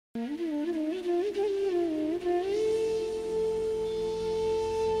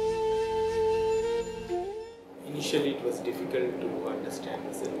Initially it was difficult to understand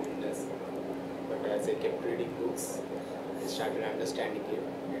this aloneness, but as I kept reading books, I started understanding it,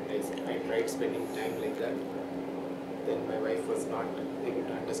 and I tried spending time like that. Then my wife was not able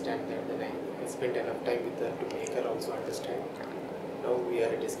to understand that, then I spent enough time with her to make her also understand. Now we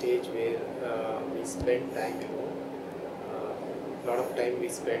are at a stage where we spend time alone. A lot of time we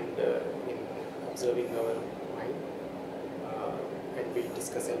spend in observing our mind, and we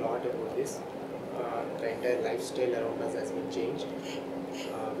discuss a lot about this. The entire lifestyle around us has been changed.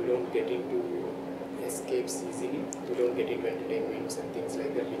 We don't get into escapes easily. We don't get into entertainments and things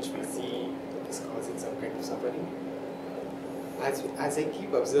like that, which we see is causing some kind of suffering. As I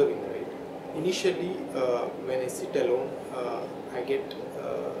keep observing, right, initially when I sit alone,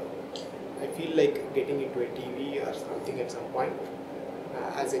 I feel like getting into a TV or something at some point.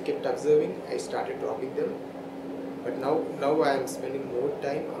 As I kept observing, I started dropping them. But now I am spending more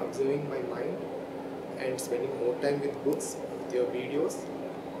time observing my mind and spending more time with books, with your videos.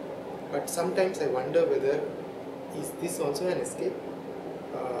 But sometimes I wonder whether is this also an escape?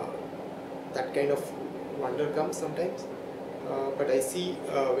 That kind of wonder comes sometimes. But I see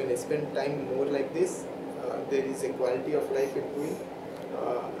when I spend time more like this, there is a quality of life improving.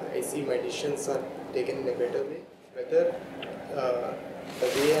 I see my decisions are taken in a better way. Whether the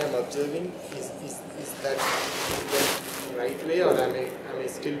way I am observing is that the right way, or am I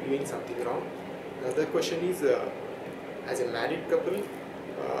still doing something wrong? Another question is, as a married couple,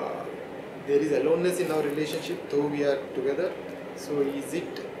 there is aloneness in our relationship, though we are together. So is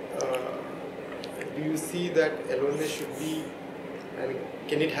it, do you see that aloneness should be, I mean,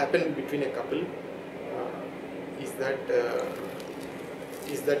 can it happen between a couple? Is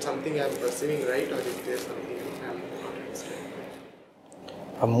that something I am perceiving right, or is there something I am not understanding?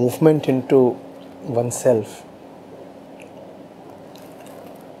 A movement into oneself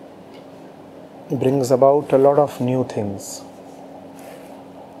brings about a lot of new things.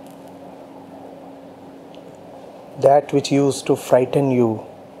 That which used to frighten you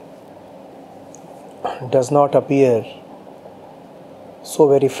does not appear so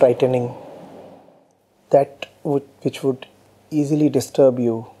very frightening. That which would easily disturb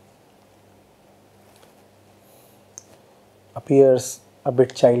you appears a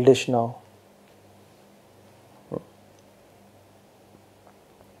bit childish now.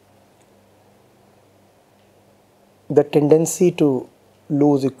 The tendency to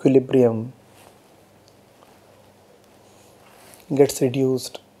lose equilibrium gets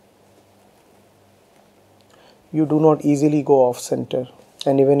reduced. You do not easily go off center,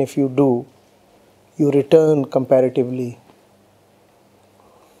 and even if you do, you return comparatively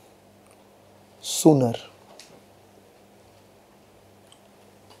sooner.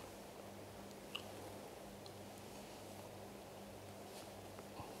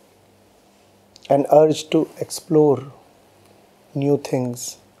 An urge to explore new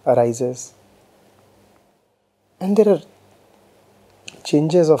things arises. And there are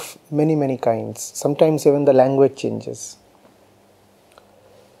changes of many kinds. Sometimes even the language changes.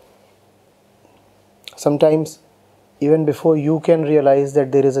 Sometimes even before you can realize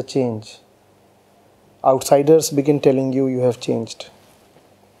that there is a change, outsiders begin telling you have changed.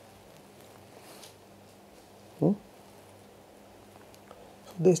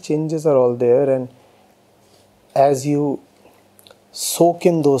 These changes are all there, and as you soak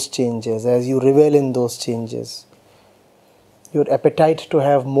in those changes, as you revel in those changes, your appetite to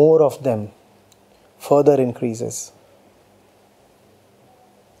have more of them further increases.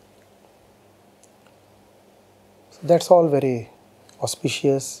 So that's all very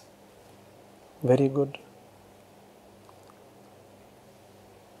auspicious, very good.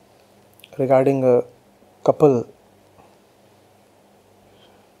 Regarding a couple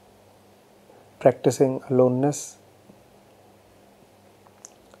practicing aloneness,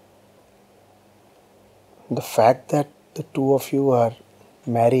 the fact that the two of you are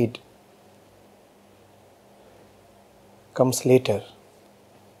married comes later.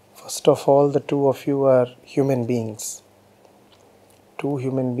 First of all, the two of you are human beings. Two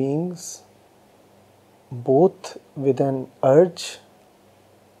human beings, both with an urge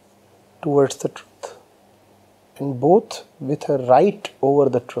towards the truth, and both with a right over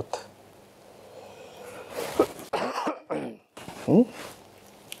the truth.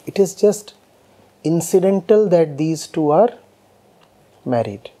 It is just incidental that these two are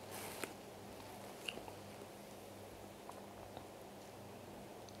married.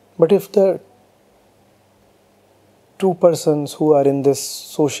 But if the two persons who are in this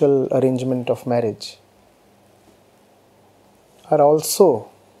social arrangement of marriage are also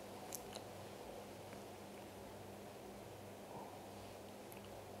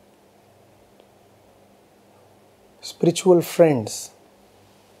spiritual friends,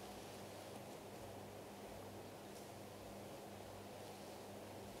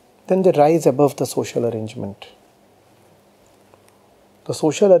 then they rise above the social arrangement. The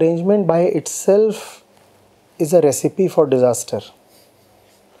social arrangement by itself is a recipe for disaster.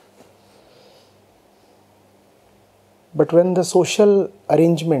 But when the social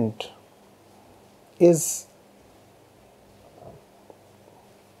arrangement is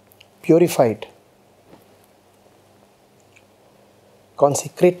purified,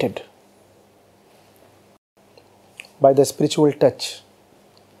 consecrated by the spiritual touch,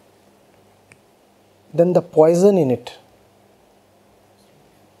 then the poison in it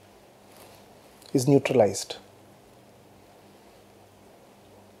is neutralized.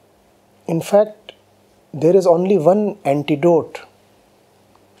 In fact, there is only one antidote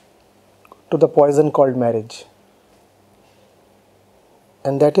to the poison called marriage,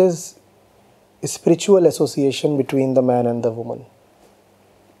 and that is a spiritual association between the man and the woman.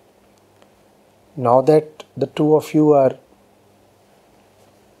 Now that the two of you are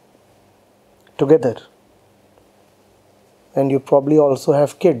together, and you probably also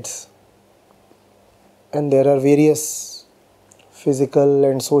have kids, and there are various physical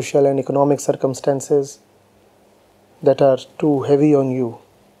and social and economic circumstances that are too heavy on you,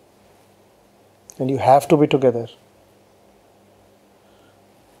 and you have to be together,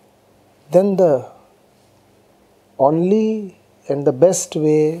 then the only and the best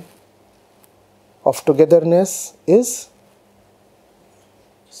way of togetherness is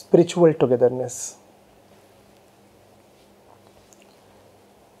spiritual togetherness.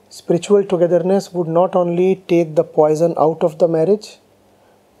 Spiritual togetherness would not only take the poison out of the marriage,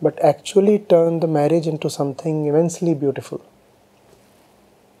 but actually turn the marriage into something immensely beautiful.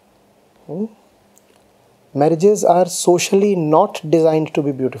 Marriages are socially not designed to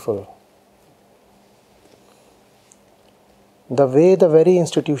be beautiful. The way the very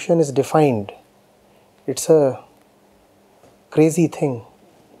institution is defined, it's a crazy thing.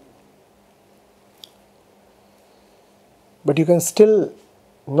 But you can still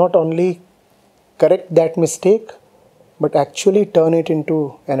not only correct that mistake, but actually turn it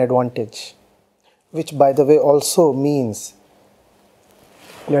into an advantage. Which, by the way, also means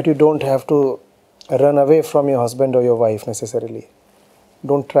that you don't have to run away from your husband or your wife necessarily.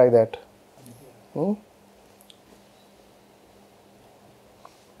 Don't try that.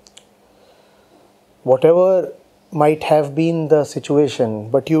 Whatever might have been the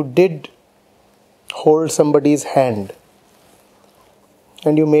situation, but you did hold somebody's hand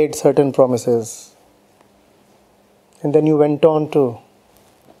and you made certain promises, and then you went on to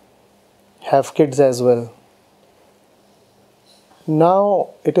have kids as well. Now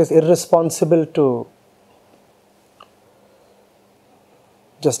it is irresponsible to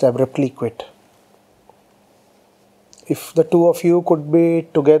just abruptly quit. If the two of you could be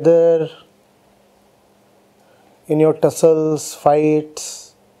together in your tussles,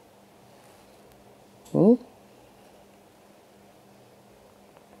 fights,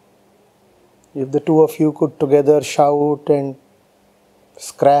 if the two of you could together shout and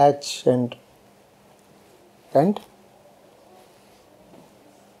scratch and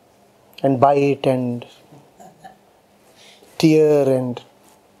bite and tear and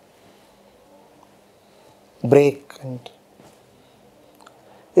break, and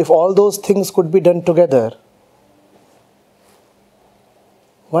if all those things could be done together,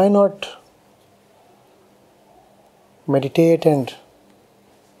 why not meditate and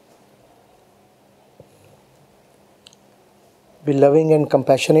be loving and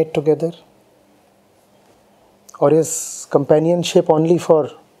compassionate together? Or is companionship only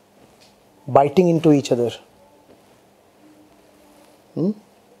for biting into each other?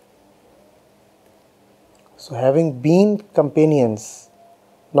 So having been companions,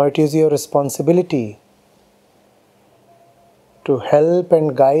 now it is your responsibility to help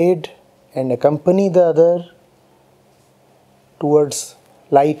and guide and accompany the other towards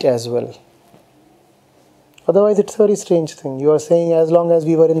light as well. Otherwise it's a very strange thing. You are saying, as long as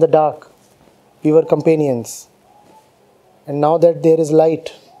we were in the dark, we were companions, and now that there is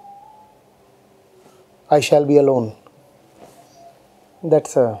light, I shall be alone.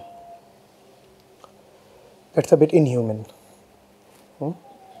 That's a bit inhuman.